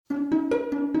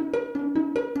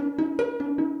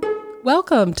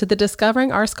Welcome to the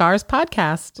Discovering Our Scars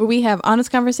podcast, where we have honest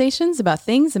conversations about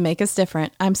things that make us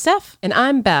different. I'm Steph. And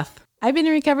I'm Beth. I've been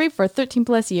in recovery for 13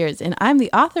 plus years, and I'm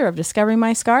the author of Discovering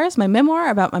My Scars, my memoir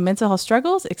about my mental health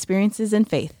struggles, experiences, and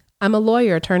faith. I'm a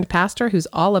lawyer turned pastor who's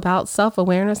all about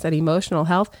self-awareness and emotional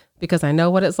health because I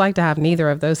know what it's like to have neither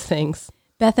of those things.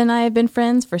 Beth and I have been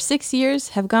friends for 6 years,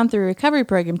 have gone through a recovery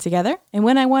program together, and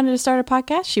when I wanted to start a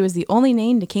podcast, she was the only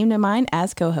name that came to mind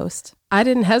as co-host. I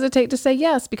didn't hesitate to say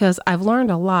yes because I've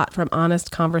learned a lot from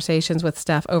honest conversations with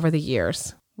Steph over the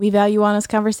years. We value honest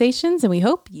conversations, and we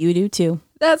hope you do too.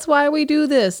 That's why we do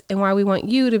this and why we want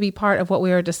you to be part of what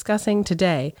we are discussing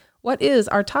today. What is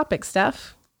our topic,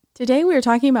 Steph? Today we are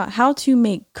talking about how to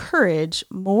make courage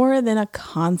more than a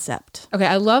concept. Okay,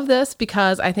 I love this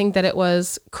because I think that it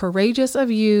was courageous of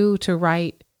you to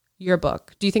write your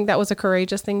book. Do you think that was a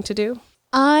courageous thing to do?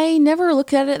 I never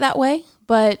looked at it that way,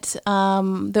 but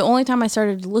the only time I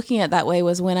started looking at it that way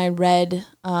was when I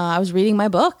was reading my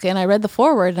book and I read the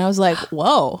foreword and I was like,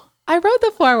 whoa. I wrote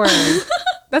the foreword.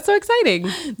 That's so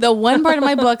exciting. The one part of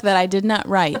my book that I did not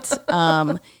write,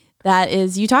 that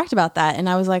is, you talked about that and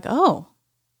I was like, oh,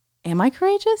 am I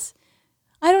courageous?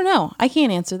 I don't know. I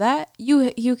can't answer that.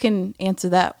 You can answer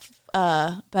that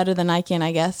better than I can,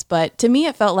 I guess. But to me,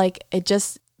 it felt like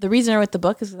the reason I wrote the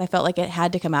book is because I felt like it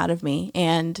had to come out of me.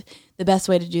 And the best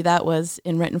way to do that was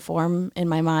in written form in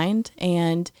my mind.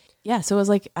 And yeah, so it was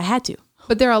like I had to.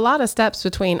 But there are a lot of steps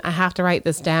between I have to write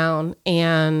this down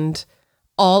and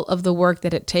all of the work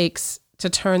that it takes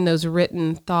to turn those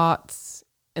written thoughts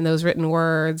and those written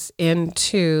words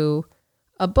into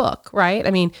a book, right?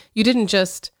 I mean, you didn't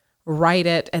just write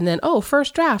it and then, oh,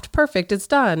 first draft, perfect, it's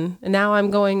done. And now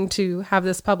I'm going to have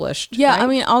this published. Yeah, right? I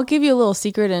mean, I'll give you a little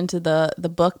secret into the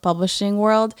book publishing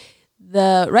world.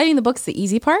 Writing the book's the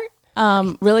easy part.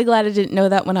 Really glad I didn't know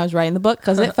that when I was writing the book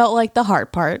because it felt like the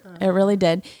hard part. It really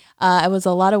did. It was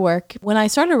a lot of work. When I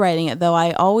started writing it, though,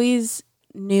 I always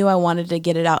knew I wanted to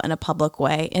get it out in a public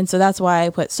way. And so that's why I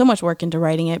put so much work into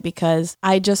writing it, because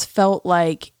I just felt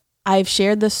like I've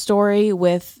shared this story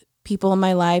with people in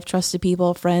my life, trusted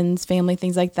people, friends, family,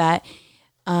 things like that.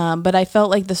 But I felt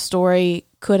like the story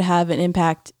could have an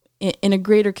impact in a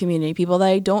greater community, people that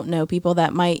I don't know, people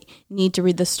that might need to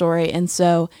read the story. And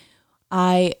so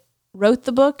I wrote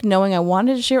the book knowing I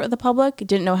wanted to share it with the public,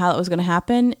 didn't know how it was going to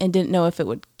happen, and didn't know if it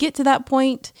would get to that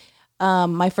point.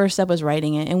 My first step was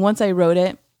writing it. And once I wrote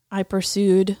it, I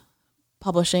pursued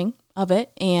publishing of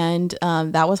it. And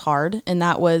that was hard. And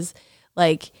that was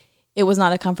like, it was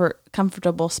not a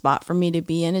comfortable spot for me to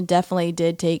be in. It definitely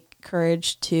did take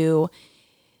courage to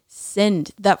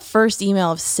send that first email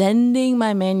of sending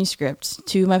my manuscript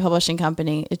to my publishing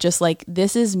company. It's just like,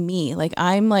 this is me. Like,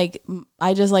 I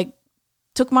just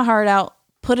took my heart out,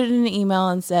 put it in an email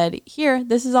and said, here,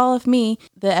 this is all of me,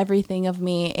 the everything of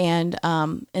me. And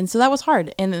so that was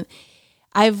hard. And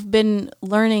I've been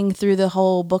learning through the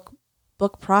whole book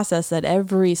process that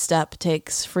every step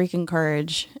takes freaking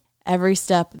courage. Every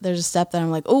step, there's a step that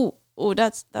I'm like, oh,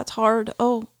 that's hard.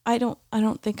 Oh, I don't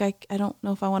know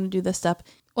if I want to do this step.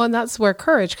 Well, and that's where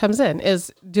courage comes in,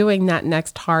 is doing that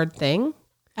next hard thing.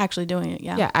 Actually doing it,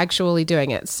 yeah. Yeah, actually doing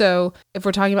it. So if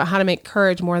we're talking about how to make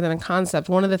courage more than a concept,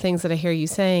 one of the things that I hear you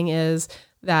saying is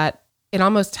that it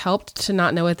almost helped to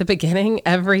not know at the beginning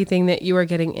everything that you were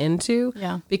getting into,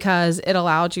 because it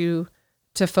allowed you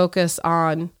to focus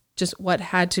on just what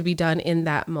had to be done in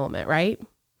that moment, right?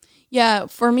 Yeah,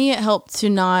 for me, it helped to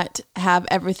not have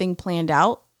everything planned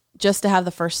out, just to have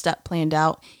the first step planned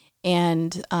out.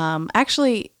 And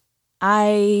actually,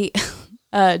 I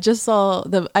just saw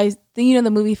the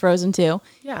movie Frozen 2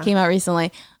 came out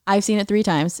recently. I've seen it 3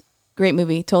 times. Great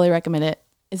movie. Totally recommend it.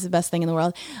 It's the best thing in the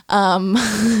world.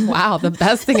 Wow, the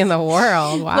best thing in the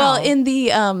world. Wow. Well, in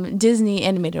the Disney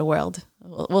animated world.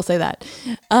 We'll say that.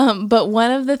 But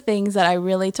one of the things that I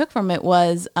really took from it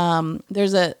was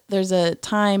there's a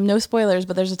time, no spoilers,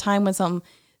 but there's a time when some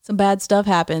bad stuff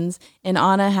happens and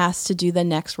Anna has to do the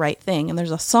next right thing. And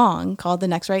there's a song called The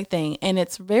Next Right Thing. And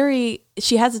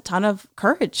she has a ton of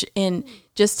courage in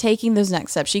just taking those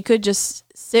next steps. She could just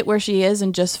sit where she is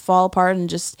and just fall apart and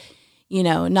just,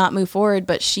 not move forward.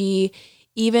 But she,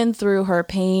 even through her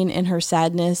pain and her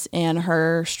sadness and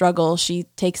her struggle, she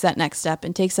takes that next step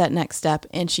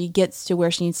and she gets to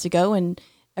where she needs to go, and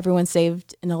everyone's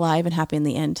saved and alive and happy in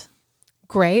the end.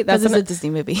 Great. That's a Disney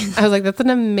movie. I was like, that's an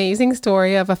amazing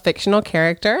story of a fictional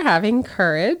character having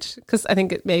courage, because I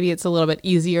think maybe it's a little bit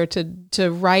easier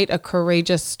to write a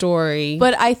courageous story.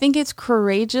 But I think it's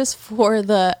courageous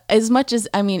as much as,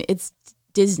 it's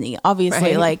Disney,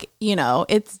 obviously, right?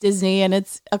 It's Disney and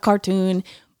it's a cartoon,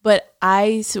 but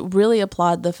I really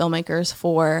applaud the filmmakers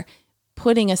for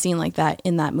putting a scene like that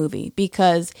in that movie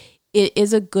because it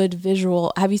is a good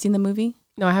visual. Have you seen the movie?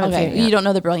 No, I haven't seen it yet. You don't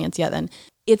know the brilliance yet then.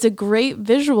 It's a great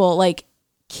visual. Like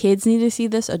kids need to see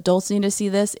this, adults need to see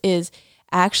this, is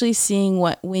actually seeing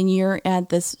when you're at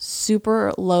this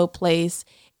super low place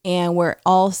and where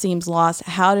all seems lost,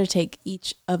 how to take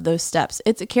each of those steps.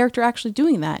 It's a character actually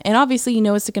doing that. And obviously,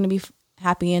 it's going to be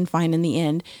happy and fine in the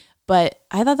end. But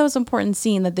I thought that was an important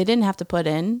scene that they didn't have to put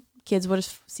in. Kids would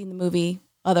have seen the movie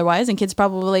otherwise, and kids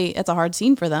probably, it's a hard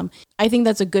scene for them. I think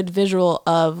that's a good visual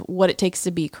of what it takes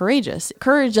to be courageous.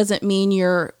 Courage doesn't mean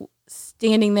you're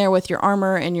standing there with your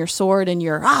armor and your sword and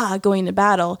you're going to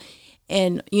battle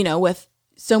and, with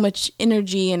so much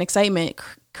energy and excitement.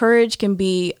 Courage can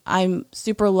be, I'm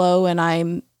super low and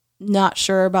I'm not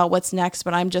sure about what's next,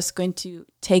 but I'm just going to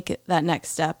take that next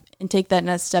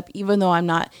step even though I'm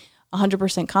not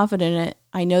 100% confident in it.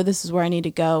 I know this is where I need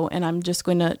to go and I'm just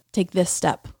going to take this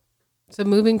step. So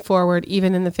moving forward,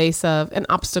 even in the face of an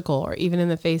obstacle or even in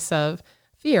the face of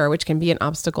fear, which can be an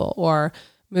obstacle, or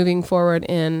moving forward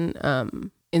in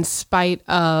spite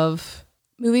of...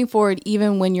 Moving forward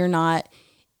even when you're not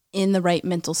in the right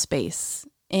mental space.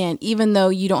 And even though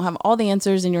you don't have all the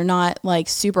answers and you're not like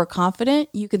super confident,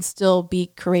 you can still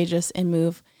be courageous and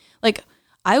move. Like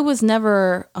I was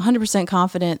never 100%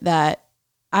 confident that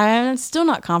I'm still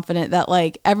not confident that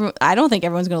I don't think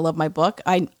everyone's going to love my book.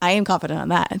 I am confident on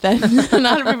that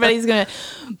not everybody's going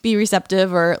to be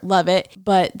receptive or love it,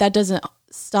 but that doesn't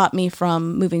stop me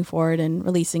from moving forward and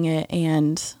releasing it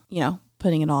and,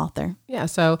 putting it all out there. Yeah.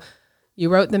 So you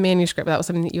wrote the manuscript. That was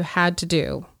something that you had to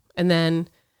do. And then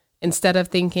instead of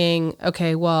thinking,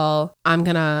 okay, well, I'm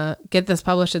going to get this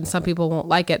published and some people won't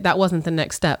like it. That wasn't the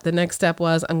next step. The next step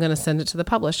was I'm going to send it to the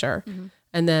publisher. Mm-hmm.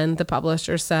 And then the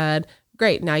publisher said,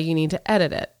 great, now you need to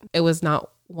edit it. It was not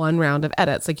one round of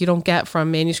edits. Like you don't get from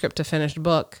manuscript to finished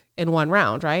book in one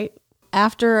round, right?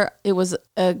 After it was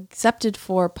accepted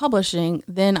for publishing,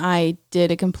 then I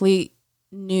did a complete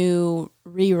new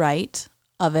rewrite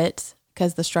of it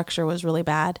because the structure was really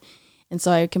bad. And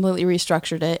so I completely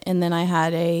restructured it. And then I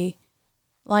had a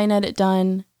line edit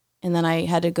done. And then I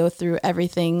had to go through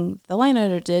everything the line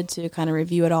editor did to kind of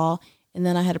review it all. And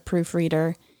then I had a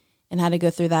proofreader and had to go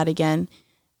through that again.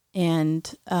 And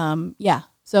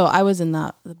so I was in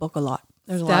the book a lot.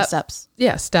 There's a lot of steps.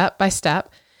 Yeah, step by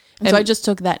step. And so I just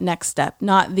took that next step,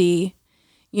 not the,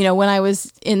 when I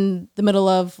was in the middle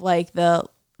of like the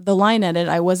line edit,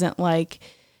 I wasn't like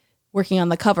working on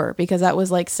the cover because that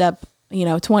was like step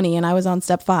 20 and I was on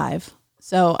step 5.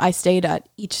 So I stayed at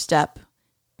each step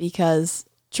because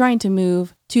trying to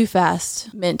move too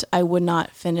fast meant I would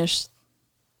not finish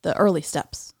the early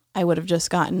steps. I would have just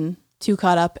gotten too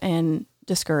caught up and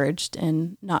discouraged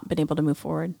and not been able to move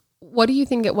forward. What do you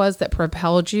think it was that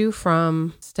propelled you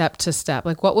from step to step?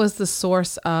 Like what was the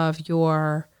source of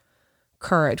your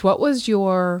courage? What was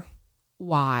your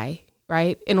why,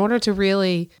 right? In order to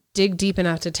really dig deep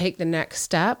enough to take the next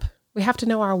step, we have to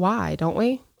know our why, don't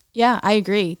we? Yeah, I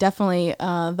agree. Definitely.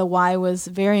 The why was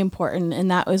very important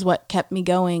and that was what kept me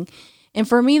going. And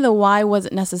for me, the why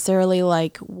wasn't necessarily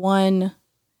like one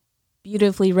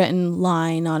beautifully written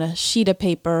line on a sheet of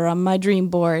paper on my dream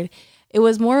board. It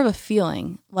was more of a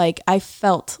feeling. Like I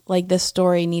felt like this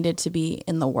story needed to be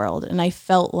in the world. And I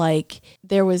felt like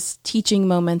there was teaching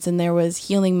moments and there was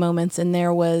healing moments and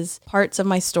there was parts of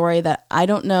my story that I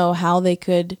don't know how they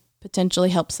could potentially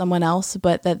help someone else,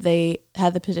 but that they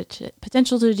had the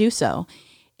potential to do so.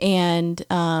 And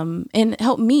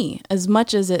help me as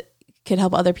much as it could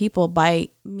help other people by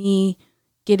me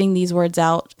getting these words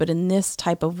out, but in this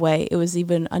type of way, it was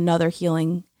even another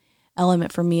healing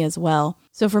element for me as well.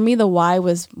 So for me, the why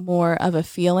was more of a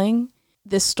feeling.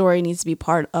 This story needs to be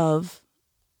part of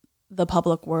the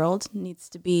public world, needs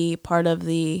to be part of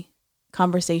the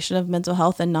conversation of mental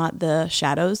health and not the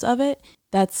shadows of it.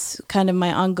 That's kind of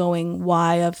my ongoing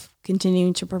why of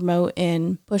continuing to promote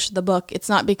and push the book. It's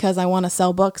not because I want to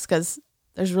sell books, because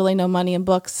there's really no money in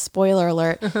books. Spoiler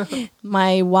alert.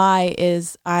 My why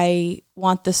is I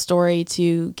want this story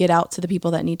to get out to the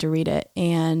people that need to read it.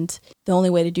 And the only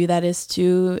way to do that is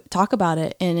to talk about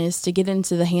it and is to get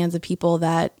into the hands of people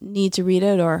that need to read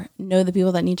it or know the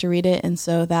people that need to read it. And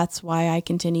so that's why I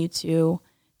continue to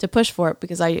push for it,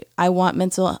 because I want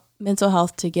mental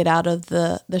health to get out of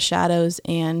the shadows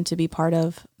and to be part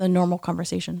of the normal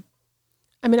conversation.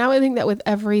 I mean, I would think that with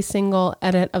every single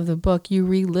edit of the book, you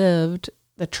relived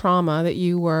the trauma that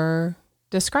you were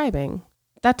describing.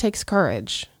 That takes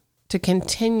courage to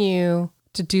continue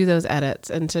to do those edits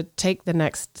and to take the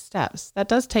next steps. That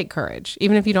does take courage.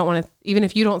 Even if you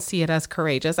don't see it as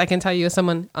courageous, I can tell you as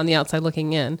someone on the outside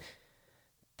looking in,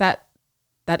 that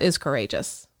is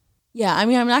courageous. Yeah, I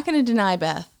mean, I'm not going to deny,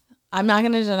 Beth. I'm not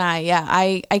going to deny. Yeah,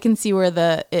 I can see where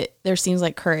there seems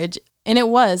like courage. And it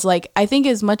was like, I think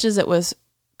as much as it was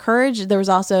courage, there was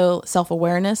also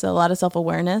self-awareness, a lot of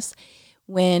self-awareness.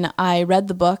 When I read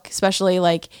the book, especially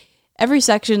like every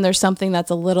section, there's something that's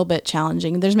a little bit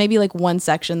challenging. There's maybe like one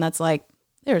section that's like,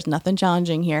 there's nothing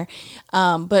challenging here.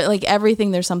 But like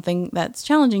everything, there's something that's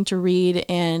challenging to read.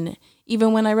 And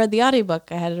even when I read the audiobook,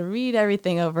 I had to read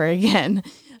everything over again.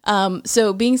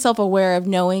 So being self-aware of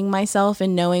knowing myself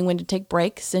and knowing when to take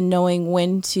breaks and knowing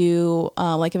when to,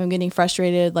 like if I'm getting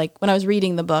frustrated, like when I was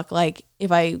reading the book, like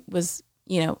if I was,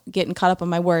 getting caught up on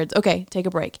my words, okay, take a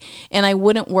break. And I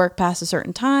wouldn't work past a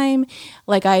certain time.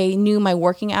 Like I knew my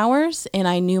working hours and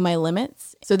I knew my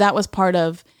limits. So that was part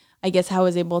of, I guess, how I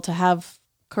was able to have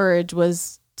courage,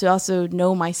 was to also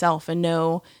know myself and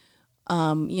know,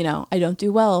 I don't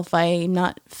do well if I'm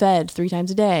not fed 3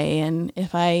 times a day. And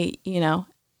if I,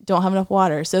 don't have enough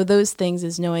water. So those things,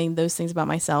 is knowing those things about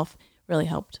myself, really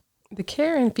helped. The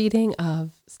care and feeding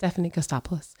of Stephanie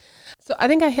Kostopoulos. So I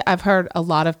think I've heard a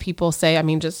lot of people say, I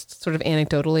mean, just sort of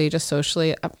anecdotally, just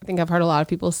socially, I think I've heard a lot of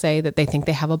people say that they think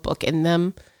they have a book in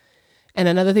them. And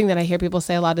another thing that I hear people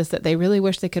say a lot is that they really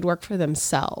wish they could work for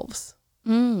themselves.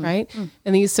 Right.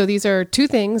 And these are 2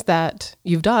 things that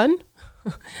you've done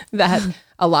that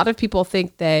a lot of people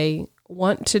think they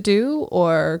want to do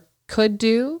or could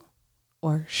do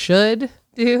or should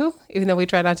do, even though we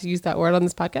try not to use that word on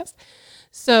this podcast.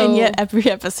 So, and yet every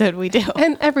episode we do.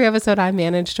 And every episode I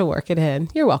manage to work it in.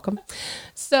 You're welcome.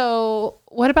 So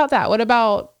what about that? What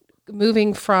about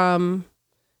moving from,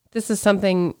 this is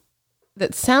something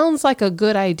that sounds like a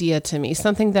good idea to me,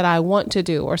 something that I want to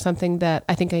do or something that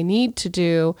I think I need to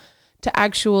do, to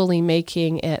actually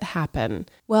making it happen?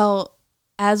 Well,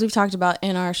 as we've talked about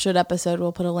in our should episode,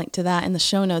 we'll put a link to that in the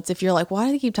show notes. If you're like, why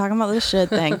do they keep talking about this should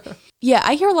thing? Yeah,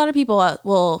 I hear a lot of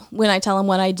people, when I tell them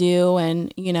what I do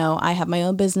and, I have my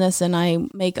own business and I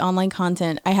make online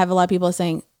content, I have a lot of people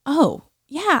saying, oh,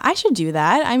 yeah, I should do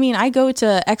that. I mean, I go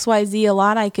to XYZ a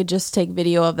lot. I could just take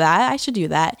video of that. I should do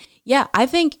that. Yeah, I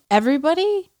think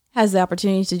everybody has the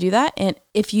opportunity to do that. And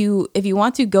if you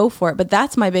want to, go for it. But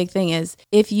that's my big thing, is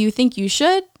if you think you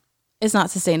should, it's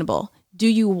not sustainable. Do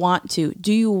you want to?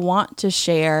 Do you want to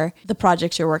share the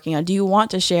projects you're working on? Do you want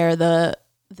to share the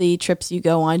trips you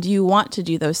go on? Do you want to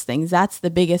do those things? That's the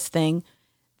biggest thing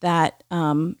that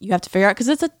you have to figure out, because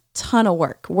it's a ton of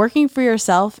work. Working for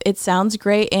yourself, it sounds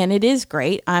great, and it is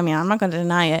great. I mean, I'm not going to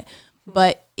deny it,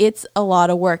 but it's a lot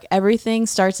of work. Everything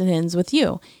starts and ends with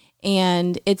you.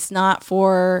 And it's not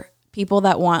for people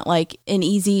that want like an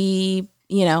easy,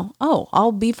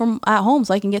 I'll be from at home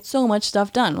so I can get so much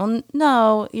stuff done. Well,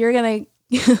 no, you're going to,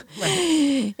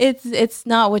 it's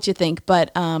not what you think.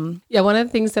 But yeah, one of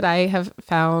the things that I have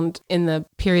found in the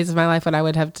periods of my life when I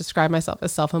would have described myself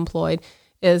as self-employed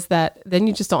is that then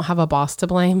you just don't have a boss to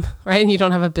blame, right? And you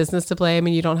don't have a business to blame,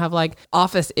 and you don't have like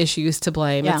office issues to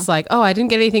blame. Yeah. It's like, oh, I didn't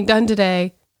get anything done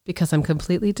today because I'm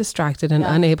completely distracted and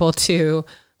unable to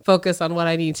focus on what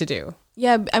I need to do.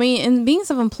 Yeah. I mean, and being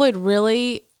self-employed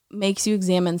really makes you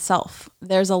examine self.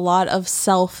 There's a lot of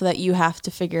self that you have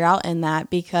to figure out in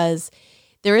that, because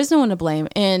there is no one to blame.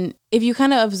 And if you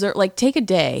kind of observe, like take a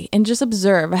day and just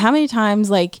observe how many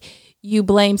times like you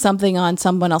blame something on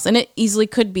someone else, and it easily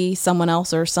could be someone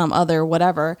else or some other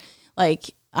whatever.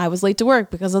 Like, I was late to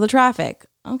work because of the traffic.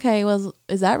 Okay, well,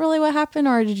 is that really what happened,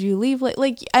 or did you leave late?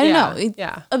 Like, I don't know.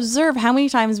 Yeah. Observe how many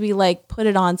times we like put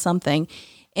it on something.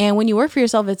 And when you work for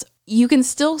yourself, you can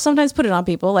still sometimes put it on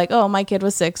people, like, oh, my kid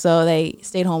was sick, so they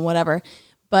stayed home, whatever.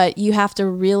 But you have to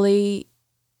really,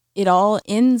 it all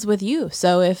ends with you.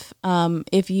 So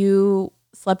if you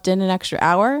slept in an extra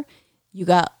hour, you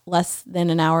got less than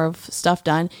an hour of stuff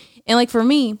done. And like for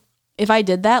me, if I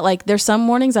did that, like there's some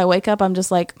mornings I wake up, I'm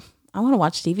just like, I want to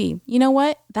watch TV. You know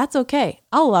what? That's okay.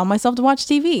 I'll allow myself to watch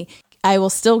TV. I will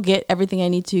still get everything I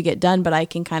need to get done, but I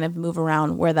can kind of move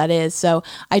around where that is. So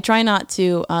I try not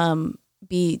to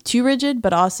be too rigid,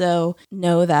 but also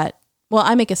know that, well,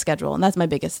 I make a schedule, and that's my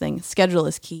biggest thing. Schedule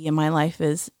is key in my life,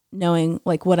 is knowing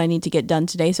like what I need to get done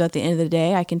today. So at the end of the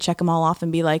day, I can check them all off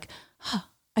and be like,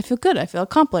 I feel good. I feel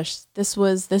accomplished. This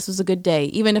was a good day.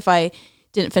 Even if I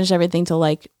didn't finish everything till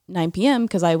like 9 p.m.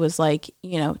 because I was like,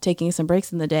 taking some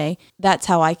breaks in the day. That's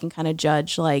how I can kind of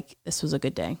judge like this was a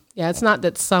good day. Yeah, it's not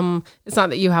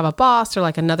that you have a boss or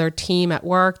like another team at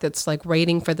work that's like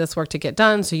waiting for this work to get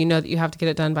done. So you know that you have to get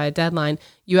it done by a deadline.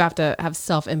 You have to have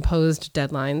self-imposed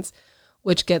deadlines,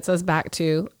 which gets us back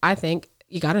to, I think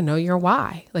you got to know your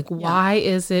why. Like, why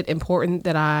is it important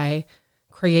that I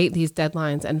create these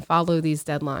deadlines and follow these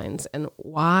deadlines? And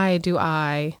why do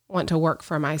I want to work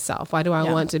for myself? Why do I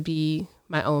want to be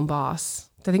my own boss?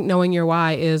 I think knowing your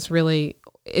why is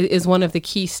one of the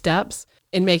key steps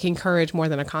in making courage more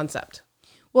than a concept.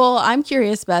 Well, I'm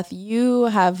curious, Beth, you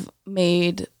have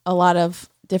made a lot of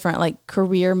different like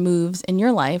career moves in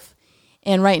your life.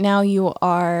 And right now you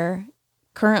are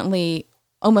currently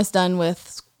almost done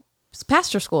with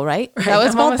pastor school, right? Is that what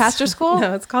it's called, pastor school?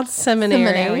 No, it's called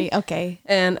seminary. Okay.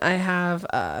 And I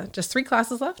have just 3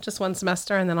 classes left, just 1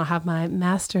 semester, and then I'll have my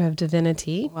Master of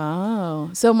Divinity.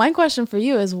 Wow. So my question for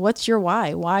you is, what's your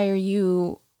why? Why are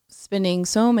you spending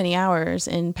so many hours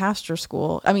in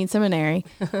seminary?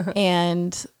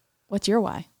 And what's your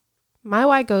why? My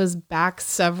why goes back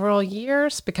several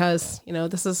years because,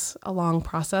 this is a long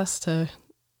process to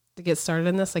get started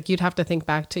in this. Like you'd have to think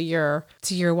back to your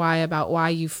why about why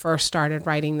you first started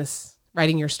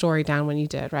writing your story down when you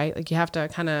did, right? Like you have to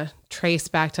kind of trace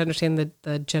back to understand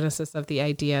the genesis of the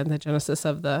idea and the genesis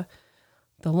of the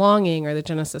longing, or the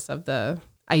genesis of the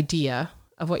idea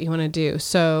of what you want to do.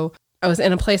 So I was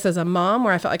in a place as a mom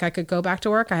where I felt like I could go back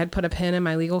to work. I had put a pin in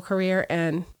my legal career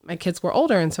and my kids were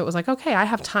older. And so it was like, okay, I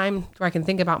have time where I can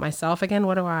think about myself again.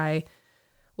 What do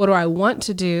I want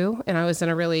to do? And I was in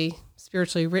a really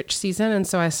spiritually rich season. And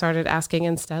so I started asking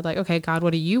instead, like, okay, God,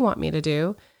 what do you want me to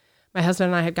do? My husband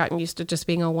and I had gotten used to just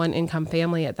being a 1-income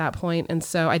family at that point. And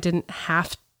so I didn't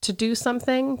have to do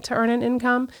something to earn an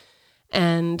income.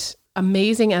 And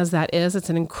amazing as that is, it's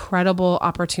an incredible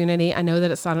opportunity. I know that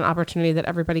it's not an opportunity that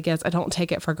everybody gets. I don't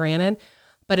take it for granted,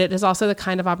 but it is also the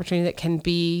kind of opportunity that can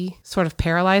be sort of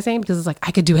paralyzing because it's like,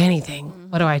 I could do anything. Mm-hmm.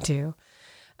 What do I do?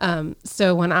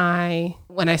 So when I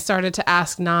started to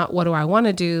ask not what do I want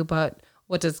to do, but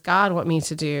what does God want me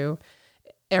to do?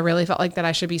 It really felt like that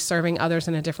I should be serving others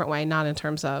in a different way, not in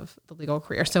terms of the legal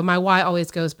career. So my why always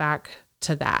goes back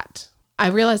to that. I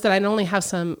realized that I not only have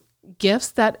some gifts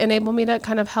that enable me to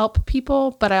kind of help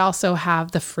people, but I also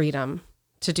have the freedom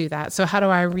to do that. So how do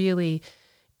I really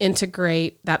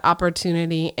integrate that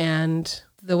opportunity and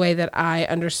the way that I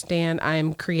understand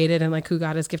I'm created and like who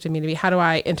God has gifted me to be? How do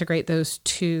I integrate those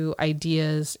 2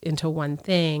 ideas into one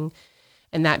thing?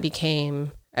 And that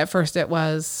became, at first it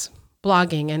was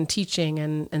blogging and teaching,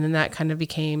 and then that kind of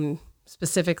became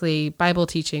specifically Bible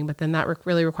teaching, but then that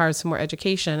really requires some more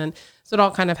education. And so it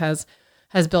all kind of has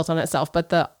built on itself. But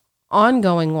the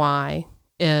ongoing why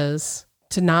is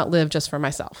to not live just for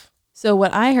myself. So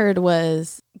what I heard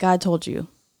was God told you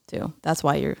to. That's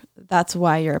why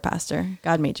you're a pastor.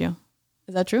 God made you.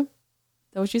 Is that true? Is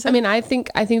that what you said? I mean, I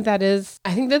think that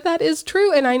is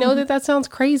true. And I know that sounds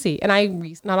crazy. And I,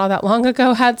 not all that long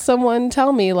ago, had someone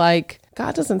tell me like,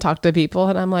 God doesn't talk to people.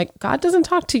 And I'm like, God doesn't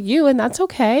talk to you, and that's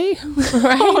okay.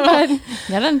 Right? But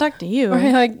God doesn't talk to you.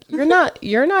 Right? Like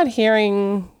you're not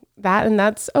hearing that, and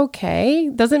that's okay.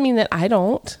 Doesn't mean that I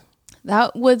don't.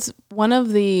 That was one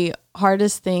of the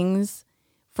hardest things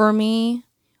for me,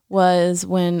 was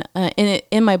when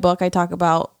in my book I talk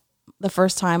about the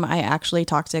first time I actually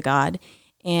talked to God,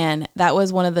 and that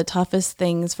was one of the toughest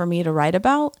things for me to write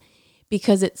about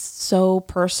because it's so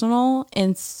personal.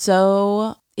 And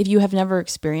so if you have never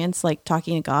experienced like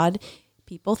talking to God,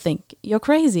 people think you're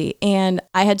crazy. And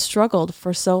I had struggled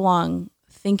for so long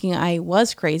thinking I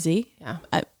was crazy. Yeah.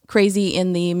 Crazy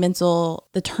in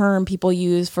the term people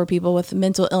use for people with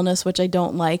mental illness, which I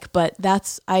don't like, but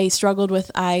I struggled with,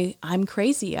 I'm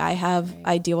crazy.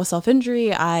 I deal with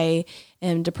self-injury. I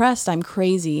am depressed. I'm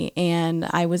crazy. And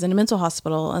I was in a mental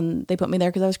hospital and they put me there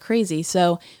because I was crazy.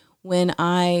 So when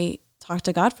I talked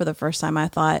to God for the first time, I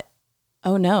thought,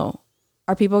 oh no,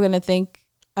 are people going to think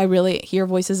I really hear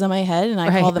voices in my head and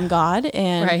I call them God?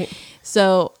 And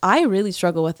so I really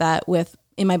struggle with that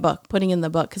in my book, putting in the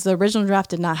book, because the original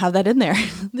draft did not have that in there.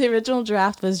 The original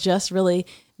draft was just really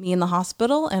me in the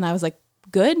hospital. And I was like,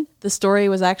 good. The story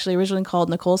was actually originally called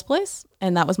Nicole's Place,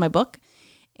 and that was my book.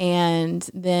 And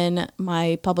then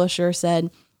my publisher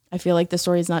said, I feel like the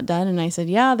story's not done. And I said,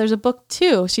 yeah, there's a book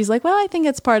 2. She's like, well, I think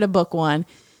it's part of book 1.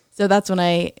 So that's when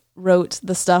I wrote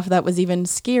the stuff that was even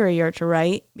scarier to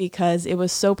write, because it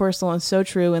was so personal and so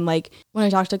true. And like when I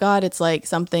talk to God, it's like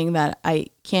something that I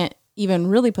can't even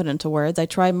really put into words. I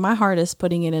tried my hardest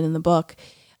putting it in the book.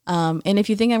 And if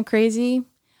you think I'm crazy,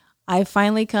 I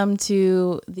finally come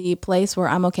to the place where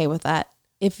I'm okay with that.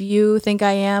 If you think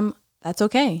I am, that's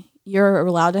okay. You're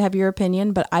allowed to have your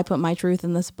opinion, but I put my truth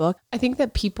in this book. I think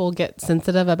that people get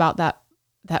sensitive about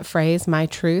that phrase, my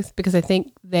truth, because I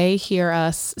think they hear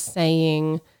us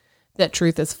saying that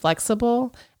truth is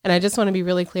flexible. And I just want to be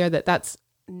really clear that that's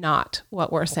not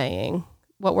what we're saying.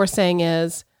 What we're saying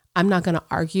is, I'm not going to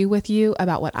argue with you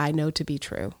about what I know to be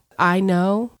true. I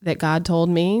know that God told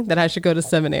me that I should go to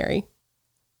seminary.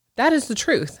 That is the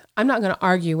truth. I'm not going to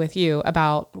argue with you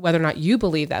about whether or not you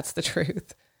believe that's the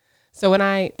truth. So when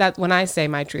I say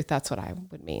my truth, that's what I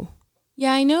would mean.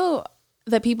 Yeah, I know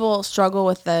that people struggle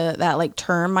with that like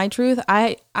term, my truth.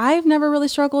 I've never really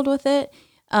struggled with it.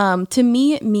 To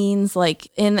me, it means like,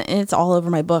 and it's all over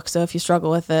my book. So if you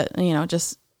struggle with it,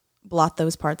 just blot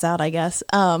those parts out, I guess.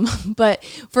 But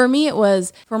for me, it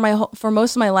was for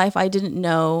most of my life, I didn't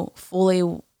know fully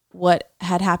what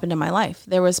had happened in my life.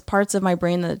 There was parts of my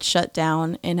brain that had shut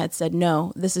down and had said,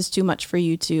 no, this is too much for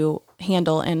you to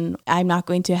handle. And I'm not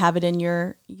going to have it in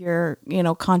your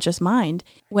conscious mind.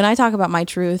 When I talk about my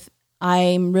truth,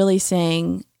 I'm really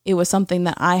saying it was something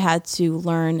that I had to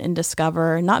learn and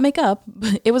discover, not make up,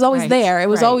 but it was always there. It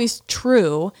was always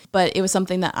true, but it was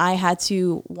something that I had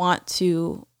to want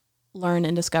to learn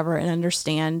and discover and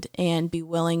understand and be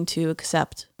willing to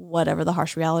accept whatever the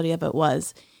harsh reality of it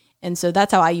was. And so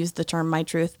that's how I use the term my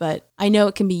truth. But I know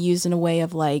it can be used in a way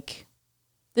of like,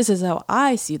 this is how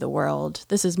I see the world.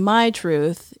 This is my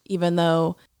truth, even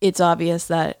though it's obvious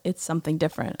that it's something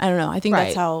different. I don't know. I think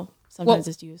that's how sometimes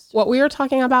it's used. What we are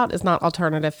talking about is not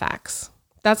alternative facts.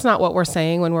 That's not what we're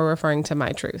saying when we're referring to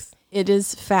my truth. It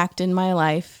is fact in my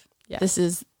life. Yes. This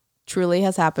is truly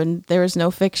has happened. There is no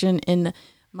fiction in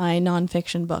my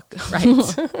nonfiction book.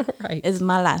 Right. Right. It's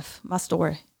my life, my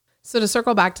story. So to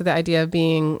circle back to the idea of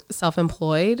being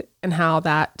self-employed and how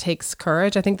that takes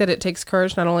courage, I think that it takes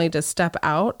courage not only to step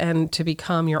out and to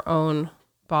become your own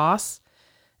boss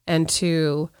and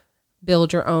to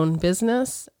build your own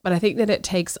business, but I think that it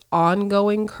takes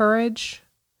ongoing courage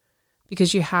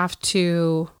because you have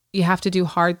to do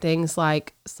hard things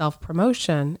like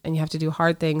self-promotion, and you have to do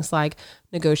hard things like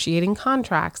negotiating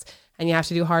contracts, and you have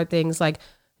to do hard things like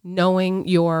knowing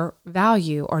your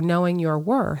value or knowing your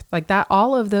worth. Like that,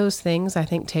 all of those things I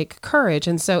think take courage.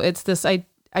 And so it's this, I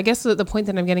guess the point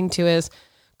that I'm getting to is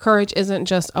courage isn't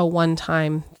just a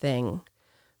one-time thing.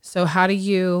 So how do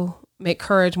you make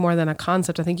courage more than a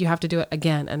concept? I think you have to do it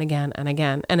again and again and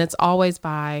again. And it's always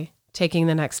by taking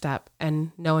the next step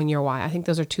and knowing your why. I think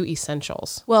those are two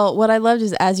essentials. Well, what I loved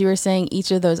is as you were saying each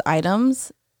of those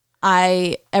items,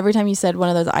 every time you said one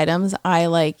of those items,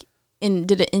 I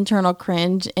did an internal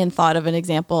cringe and thought of an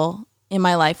example in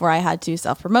my life where I had to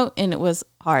self-promote and it was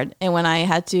hard. And when I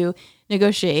had to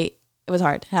negotiate, it was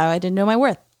hard. How I didn't know my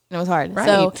worth and it was hard. Right.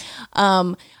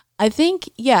 So I think,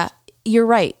 yeah, you're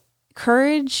right.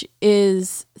 Courage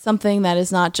is something that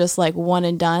is not just like one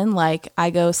and done, like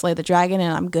I go slay the dragon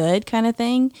and I'm good kind of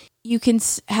thing. You can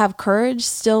have courage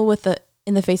still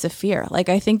in the face of fear. Like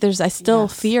I think I still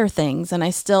fear things and I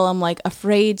still am like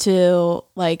afraid to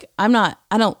like, I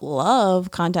don't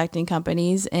love contacting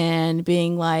companies and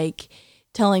being like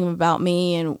telling them about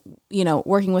me and,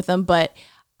 working with them, but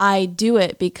I do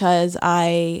it because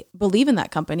I believe in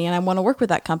that company and I want to work with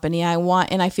that company.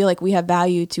 And I feel like we have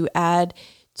value to add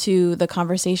to the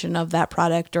conversation of that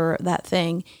product or that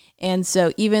thing. And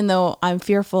so even though I'm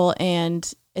fearful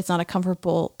and it's not a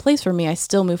comfortable place for me, I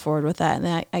still move forward with that.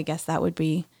 And I guess that would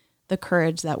be the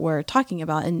courage that we're talking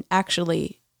about and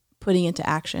actually putting into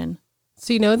action.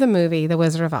 So the movie, The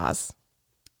Wizard of Oz?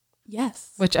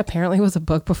 Yes. Which apparently was a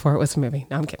book before it was a movie.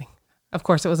 No, I'm kidding. Of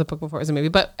course it was a book before it was a movie,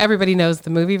 but everybody knows the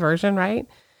movie version, right?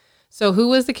 So who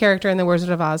was the character in The Wizard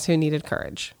of Oz who needed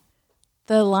courage?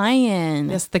 The lion.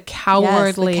 Yes, the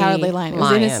cowardly lion. It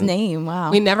was in his name.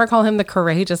 Wow. We never call him the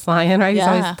courageous lion, right?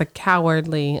 Yeah. He's always the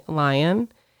cowardly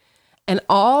lion. And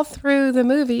all through the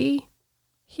movie,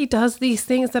 he does these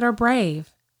things that are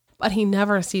brave, but he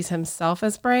never sees himself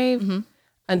as brave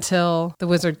until the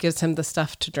wizard gives him the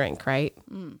stuff to drink, right?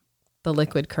 The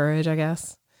liquid courage, I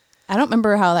guess. I don't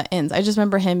remember how that ends. I just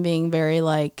remember him being very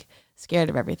scared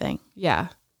of everything. Yeah.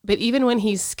 But even when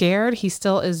he's scared, he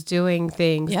still is doing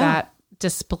things that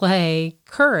display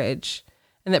courage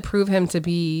and that prove him to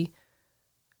be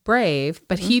brave,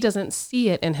 but he doesn't see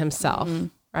it in himself,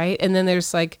 right? And then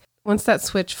there's once that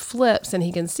switch flips and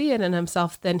he can see it in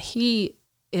himself, then he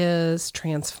is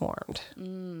transformed.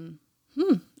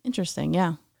 Interesting,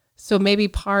 yeah. So maybe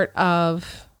part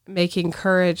of making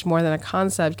courage more than a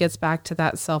concept gets back to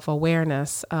that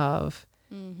self-awareness of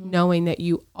knowing that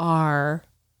you are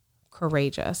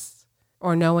courageous,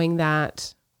 or knowing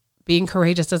that being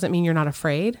courageous doesn't mean you're not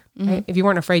afraid. Right? If you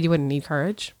weren't afraid, you wouldn't need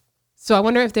courage. So I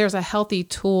wonder if there's a healthy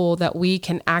tool that we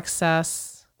can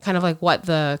access, kind of like what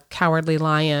the cowardly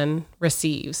lion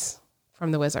receives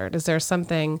from the wizard. Is there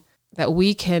something that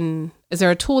is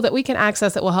there a tool that we can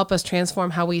access that will help us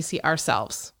transform how we see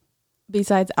ourselves?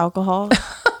 Besides alcohol?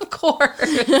 Of course.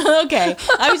 Okay.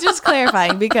 I was just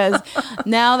clarifying because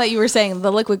now that you were saying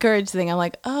the liquid courage thing, I'm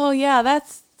like, oh yeah,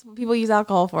 that's what people use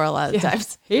alcohol for a lot of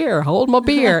times. Here, hold my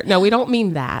beer. No, we don't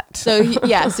mean that. So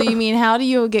yeah. So you mean, how do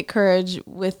you get courage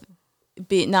with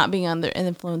not being under an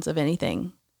influence of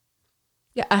anything?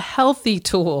 Yeah, a healthy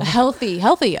tool. Healthy.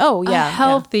 Oh, yeah. A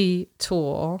healthy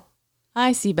tool.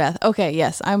 I see, Beth. Okay,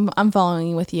 yes, I'm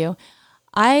following with you.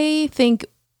 I think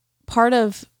part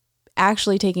of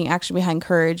actually taking action behind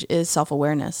courage is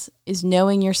self-awareness, is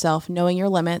knowing yourself, knowing your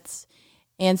limits,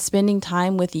 and spending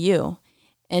time with you,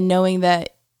 and knowing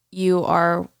that you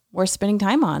are worth spending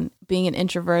time on. Being an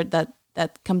introvert,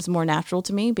 that comes more natural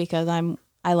to me because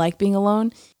I like being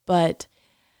alone, but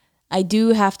I do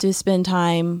have to spend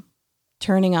time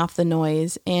turning off the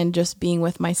noise and just being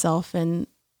with myself and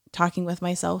talking with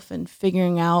myself and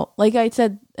figuring out, like I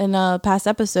said in a past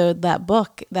episode, that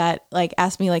book that like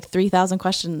asked me like 3,000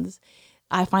 questions.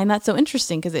 I find that so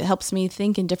interesting because it helps me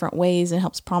think in different ways and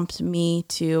helps prompt me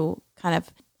to kind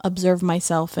of observe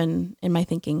myself and in my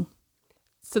thinking.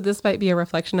 So this might be a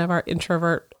reflection of our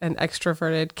introvert and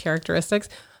extroverted characteristics,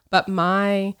 but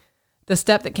the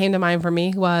step that came to mind for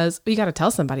me was, you got to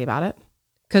tell somebody about it,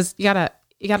 because you got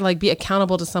to like be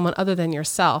accountable to someone other than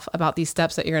yourself about these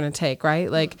steps that you're going to take, right?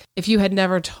 Like if you had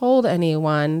never told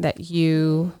anyone that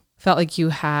you felt like you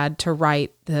had to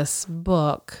write this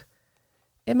book,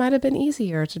 it might have been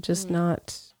easier to just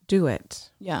not do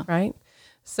it. Yeah. Right.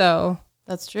 So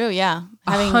that's true. Yeah.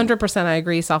 100% I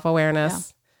agree. Self-awareness.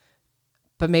 Yeah.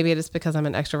 But maybe it is because I'm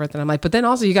an extrovert that I'm like, but then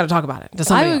also you got to talk about it to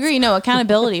somebody else. I agree. No,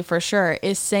 accountability for sure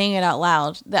is saying it out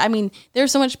loud. I mean,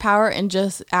 there's so much power in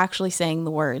just actually saying the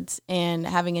words and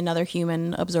having another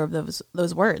human absorb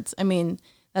those words. I mean,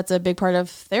 that's a big part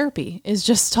of therapy, is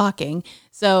just talking.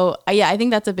 So yeah, I think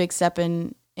that's a big step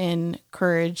in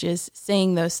courage, is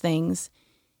saying those things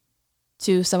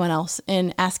to someone else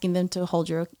and asking them to hold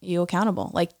you accountable.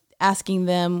 Like asking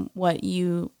them what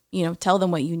tell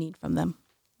them what you need from them.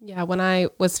 Yeah, when I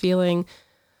was feeling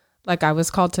like I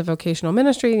was called to vocational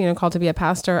ministry, called to be a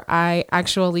pastor, I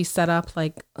actually set up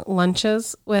like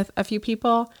lunches with a few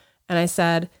people. And I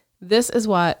said, this is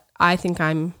what I think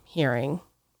I'm hearing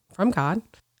from God.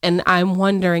 And I'm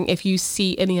wondering if you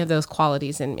see any of those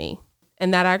qualities in me.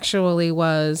 And that actually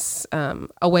was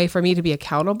a way for me to be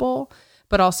accountable,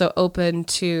 but also open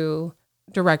to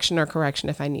direction or correction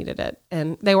if I needed it.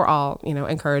 And they were all,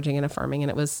 encouraging and affirming. And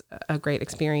it was a great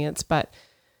experience. But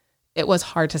it was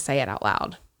hard to say it out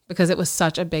loud because it was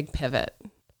such a big pivot.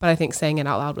 But I think saying it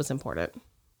out loud was important.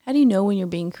 How do you know when you're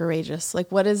being courageous? Like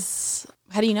how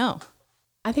do you know?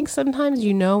 I think sometimes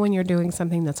when you're doing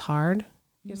something that's hard.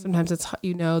 Sometimes it's,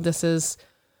 this is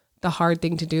the hard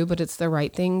thing to do, but it's the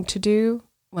right thing to do.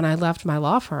 When I left my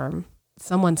law firm,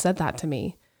 someone said that to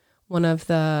me. One of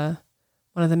the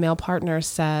male partners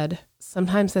said,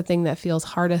 sometimes the thing that feels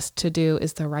hardest to do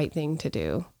is the right thing to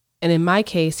do. And in my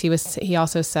case, he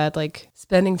also said, like,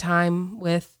 spending time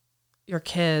with your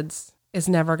kids is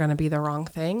never going to be the wrong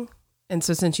thing. And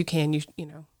so since you can,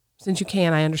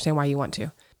 I understand why you want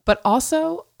to. But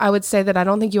also, I would say that I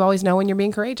don't think you always know when you're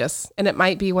being courageous. And it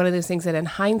might be one of those things that in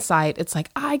hindsight, it's like,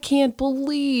 I can't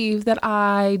believe that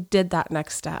I did that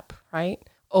next step, right?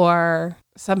 Or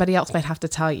somebody else might have to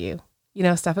tell you,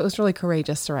 Steph, it was really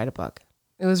courageous to write a book.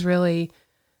 It was really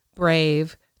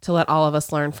brave to let all of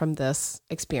us learn from this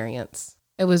experience.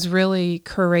 It was really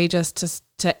courageous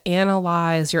to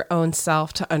analyze your own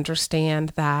self, to understand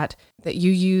that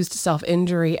you used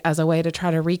self-injury as a way to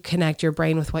try to reconnect your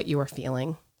brain with what you were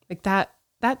feeling. Like that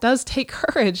does take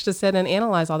courage to sit and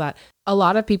analyze all that. A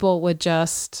lot of people would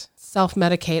just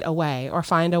self-medicate away or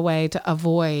find a way to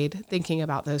avoid thinking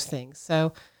about those things.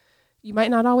 So you might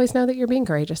not always know that you're being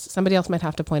courageous. Somebody else might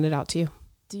have to point it out to you.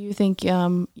 Do you think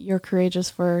you're courageous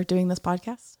for doing this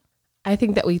podcast? I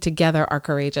think that we together are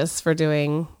courageous for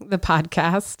doing the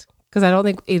podcast, because I don't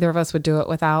think either of us would do it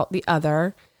without the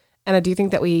other. And I do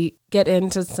think that we get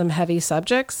into some heavy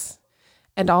subjects.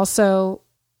 And also,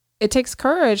 it takes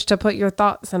courage to put your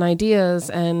thoughts and ideas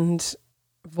and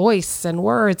voice and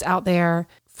words out there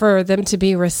for them to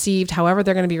be received however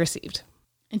they're going to be received.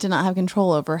 And to not have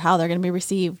control over how they're going to be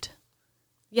received.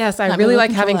 Yes, I really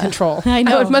like having control. I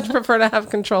know. I would much prefer to have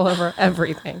control over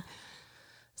everything.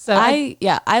 So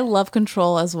I love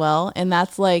control as well. And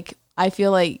that's like, I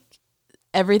feel like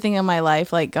everything in my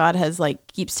life, like God has like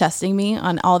keeps testing me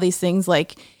on all these things.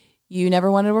 Like, you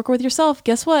never wanted to work with yourself.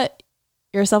 Guess what?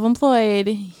 You're self-employed.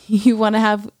 You want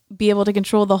to be able to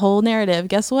control the whole narrative.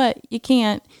 Guess what? You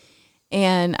can't.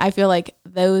 And I feel like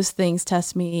those things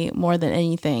test me more than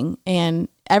anything. And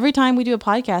every time we do a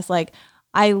podcast, like,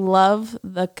 I love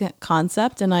the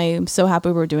concept and I am so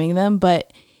happy we're doing them,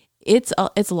 but it's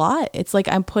a lot. It's like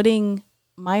I'm putting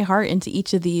my heart into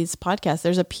each of these podcasts.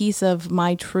 There's a piece of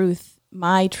my truth,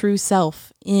 my true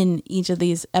self in each of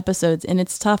these episodes. And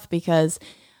it's tough because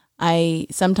I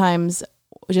sometimes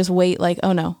just wait like,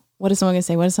 oh no, what is someone going to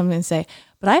say? What is someone going to say?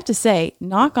 But I have to say,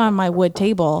 knock on my wood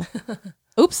table.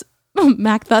 Oops.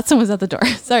 Mac thought someone was at the door.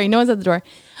 Sorry, no one's at the door.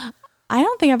 I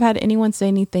don't think I've had anyone say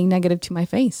anything negative to my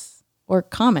face or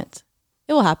comment.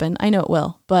 It will happen. I know it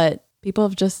will. But people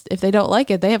have just, if they don't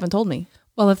like it, they haven't told me.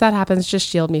 Well, if that happens, just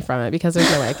shield me from it because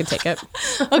there's no way I can take it.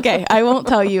 Okay. I won't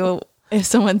tell you if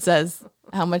someone says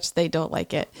how much they don't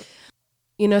like it.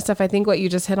 You know, Steph, I think what you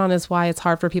just hit on is why it's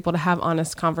hard for people to have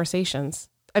honest conversations.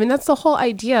 I mean, that's the whole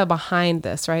idea behind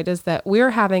this, right? Is that we're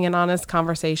having an honest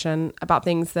conversation about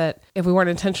things that if we weren't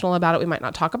intentional about it, we might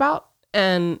not talk about.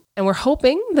 And we're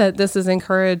hoping that this is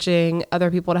encouraging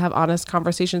other people to have honest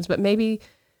conversations, but maybe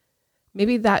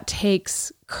that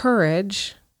takes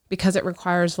courage because it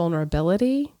requires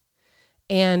vulnerability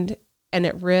and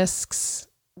it risks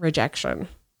rejection.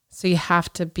 So you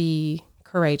have to be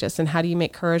courageous. And how do you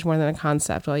make courage more than a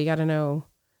concept? Well, you got to know.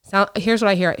 Here's what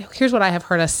I hear. Here's what I have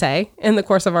heard us say in the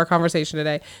course of our conversation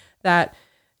today, that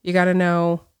you got to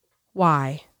know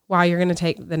why you're going to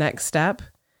take the next step.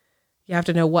 You have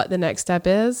to know what the next step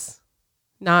is,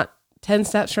 not 10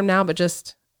 steps from now, but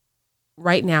just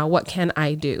right now. What can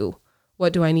I do?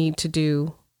 What do I need to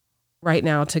do right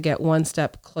now to get one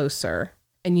step closer?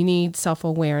 And you need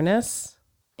self-awareness.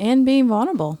 And being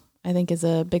vulnerable, I think, is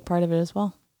a big part of it as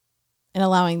well.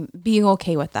 And being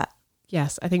okay with that.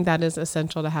 Yes, I think that is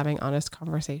essential to having honest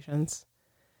conversations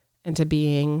and to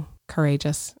being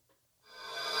courageous.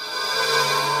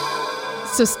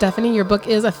 So Stephanie, your book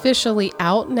is officially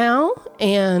out now.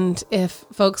 And if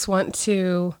folks want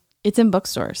to... It's in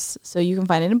bookstores. So you can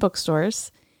find it in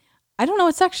bookstores. I don't know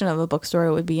what section of a bookstore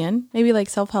it would be in. Maybe like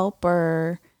self-help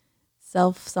or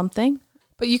self-something.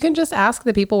 But you can just ask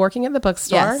the people working at the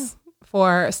bookstore. Yes.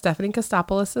 For Stephanie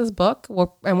Kostopoulos' book.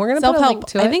 And we're going to put a link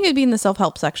to it. I think it'd be in the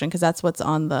self-help section because that's what's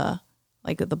on the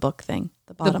book thing,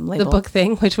 the bottom label. The book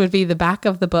thing, which would be the back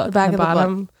of the book. The back of the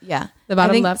bottom, book. Yeah. The bottom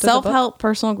I think left of the book. Self-help,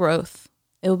 personal growth.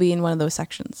 It will be in one of those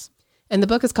sections. And the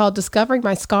book is called Discovering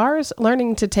My Scars,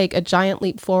 Learning to Take a Giant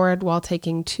Leap Forward While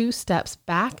Taking 2 Steps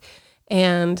Back.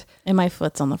 And my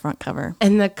foot's on the front cover.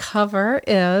 And the cover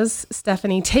is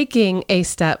Stephanie taking a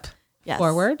step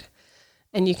forward.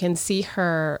 And you can see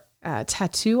her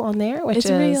tattoo on there, which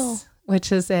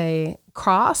is a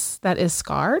cross that is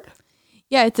scarred.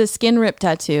 Yeah, it's a skin rip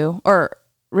tattoo or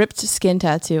ripped skin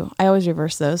tattoo. I always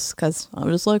reverse those because I'm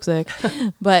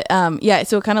dyslexic. But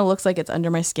so it kind of looks like it's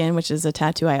under my skin, which is a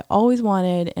tattoo I always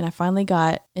wanted, and I finally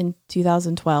got in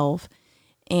 2012.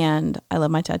 And I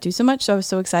love my tattoo so much, so I was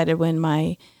so excited when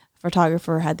my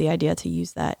photographer had the idea to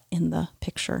use that in the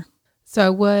picture. So I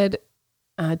would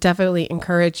definitely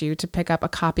encourage you to pick up a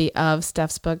copy of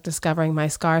Steph's book, Discovering My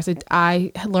Scars.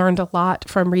 I learned a lot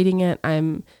from reading it.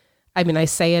 I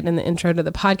say it in the intro to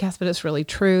the podcast, but it's really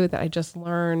true that I just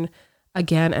learn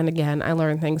again and again. I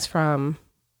learn things from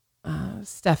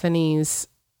Stephanie's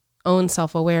own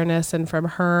self-awareness and from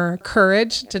her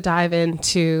courage to dive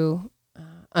into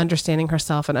understanding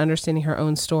herself and understanding her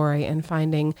own story and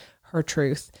finding her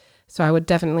truth. So I would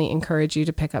definitely encourage you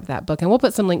to pick up that book. And we'll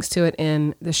put some links to it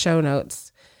in the show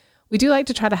notes. We do like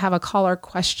to try to have a caller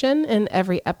question in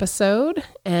every episode.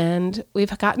 And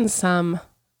we've gotten some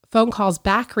phone calls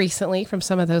back recently from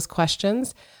some of those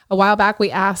questions. A while back,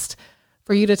 we asked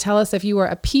for you to tell us if you were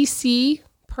a PC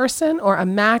person or a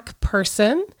Mac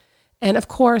person. And of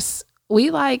course, we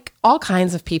like all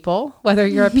kinds of people, whether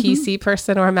you're a PC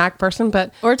person or a Mac person,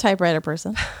 or a typewriter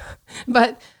person.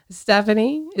 But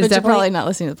Stephanie is definitely probably not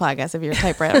listening to the podcast if you're a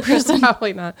typewriter person.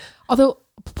 Probably not. Although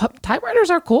typewriters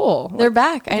are cool. They're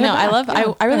back. I know. I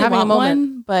really having want a moment.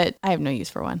 One, but I have no use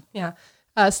for one. Yeah.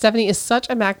 Stephanie is such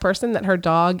a Mac person that her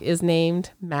dog is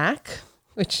named Mac,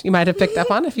 which you might have picked up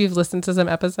on if you've listened to some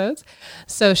episodes.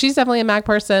 So she's definitely a Mac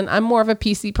person. I'm more of a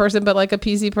PC person, but like a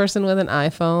PC person with an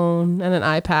iPhone and an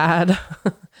iPad.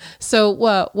 So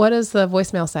what does the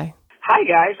voicemail say? Hi,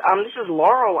 guys. This is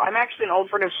Laurel. I'm actually an old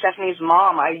friend of Stephanie's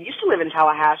mom. I used to live in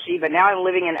Tallahassee, but now I'm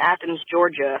living in Athens,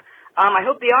 Georgia. I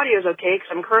hope the audio is okay because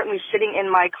I'm currently sitting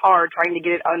in my car trying to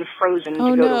get it unfrozen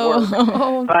to go to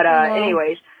work. But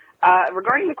anyways,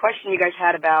 regarding the question you guys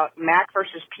had about Mac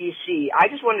versus PC, I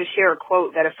just wanted to share a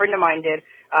quote that a friend of mine did.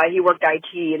 He worked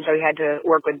IT, and so he had to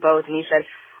work with both. And he said,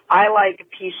 I like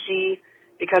PC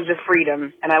because of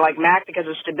freedom, and I like Mac because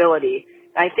of stability.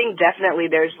 And I think definitely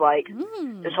there's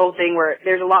this whole thing where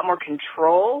there's a lot more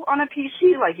control on a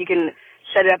PC. Like you can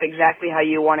set it up exactly how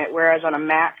you want it, whereas on a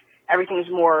Mac, everything's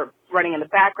more running in the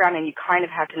background and you kind of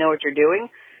have to know what you're doing.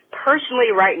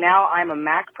 Personally, right now, I'm a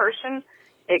Mac person,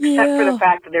 except for the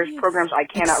fact that there's programs I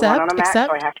cannot run on a Mac,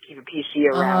 so I have to keep a PC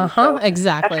around. So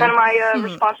exactly. That's kind of my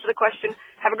response to the question.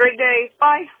 Have a great day.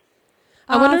 Bye.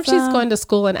 I wonder if she's going to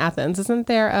school in Athens. Isn't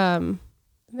there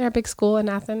a big school in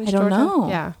Athens, I don't Georgia? know.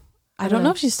 Yeah. I don't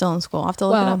know if she's still in school. I'll have to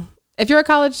look it up. If you're a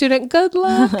college student, good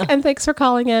luck. And thanks for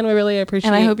calling in. We really appreciate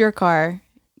it. And I hope your car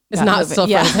is got not moving. still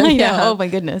Yeah, frozen. I know. Yeah. Oh my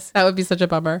goodness. That would be such a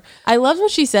bummer. I loved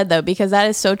what she said though, because that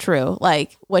is so true.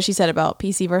 Like what she said about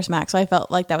PC versus Mac. So I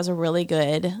felt like that was a really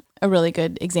good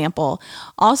example.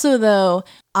 Also though,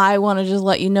 I want to just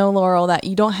let you know, Laurel, that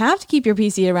you don't have to keep your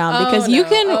PC around because you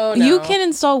can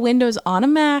install Windows on a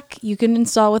Mac. You can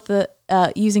install with the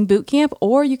using Boot Camp,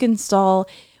 or you can install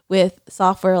with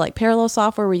software like Parallel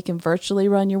Software where you can virtually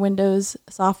run your Windows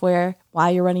software while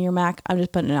you're running your Mac. I'm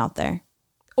just putting it out there.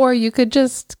 Or you could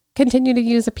just continue to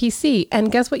use a PC.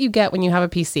 And guess what you get when you have a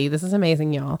PC? This is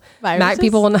amazing, y'all. Viruses? Mac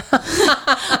people will not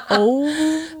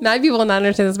Oh, Mac people will not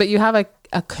understand this, but you have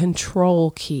a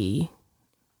control key.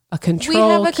 A we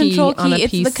control have a control on a key.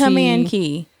 It's PC. the command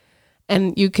key.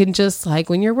 And you can just like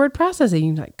when you're word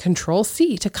processing, like Control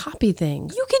C to copy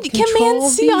things. You can Control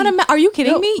Command C V. on a Mac. Are you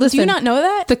kidding No, me? Do listen, you not know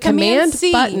that? the command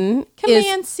C. button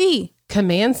Command C.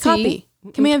 Command C. Copy.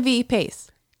 Command V.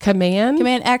 Paste. Command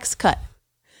X. Cut.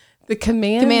 the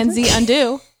command Command Z.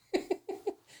 Undo.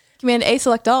 Command A.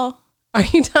 Select all. Are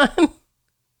you done?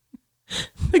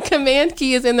 The command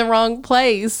key is in the wrong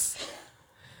place.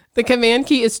 The command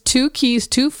key is 2 keys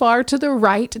too far to the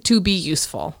right to be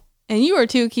useful. And you are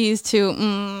 2 keys to.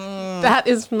 That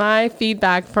is my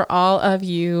feedback for all of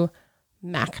you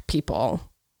Mac people.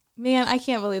 Man, I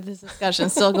can't believe this discussion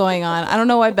is still going on. I don't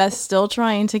know why Beth's still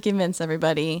trying to convince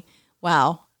everybody.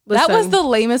 Wow. That was Listen. the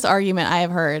lamest argument I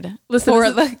have heard. Listen, for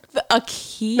this a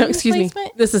key No, excuse replacement?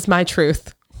 me. This is my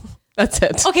truth. That's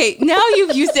it. Okay, now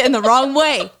you've used it in the wrong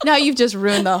way. Now you've just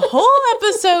ruined the whole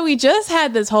episode. We just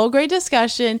had this whole great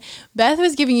discussion. Beth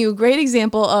was giving you a great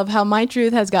example of how my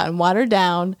truth has gotten watered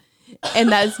down,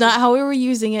 and that's not how we were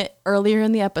using it earlier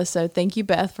in the episode. Thank you,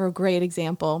 Beth, for a great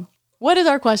example. What is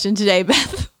our question today,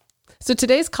 Beth? So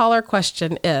today's caller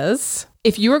question is,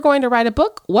 if you were going to write a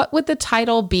book, what would the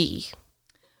title be?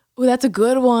 Oh, that's a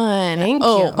good one. Thank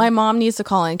Oh, you. my mom needs to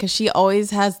call in because she always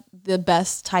has the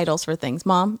best titles for things.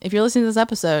 Mom, if you're listening to this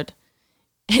episode,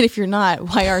 and if you're not,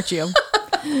 why aren't you?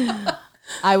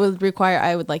 I would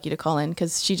like you to call in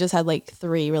because she just had like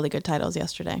 3 really good titles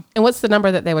yesterday. And what's the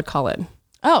number that they would call in?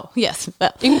 Oh, yes.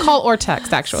 Well, You can call or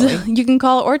text, actually. you can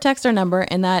call or text our number,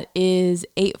 and that is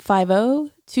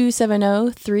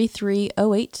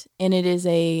 850-270-3308. And it is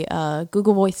a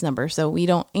Google Voice number. So we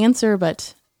don't answer,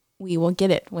 but we will get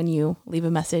it when you leave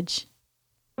a message.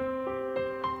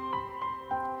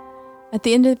 At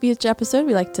the end of each episode,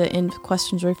 we like to end with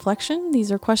questions of reflection.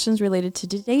 These are questions related to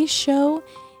today's show,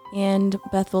 and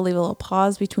Beth will leave a little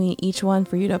pause between each one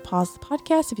for you to pause the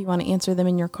podcast if you want to answer them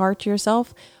in your car to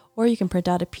yourself, or you can print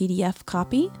out a PDF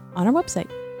copy on our website.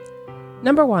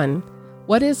 Number 1,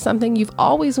 what is something you've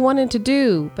always wanted to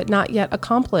do but not yet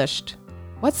accomplished?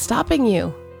 What's stopping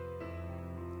you?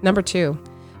 Number 2,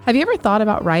 have you ever thought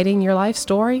about writing your life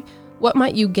story? What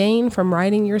might you gain from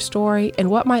writing your story,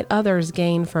 and what might others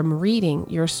gain from reading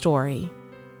your story?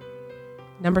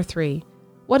 Number 3,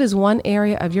 what is one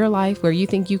area of your life where you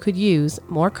think you could use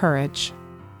more courage?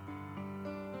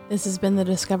 This has been the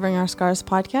Discovering Our Scars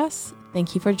podcast.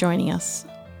 Thank you for joining us.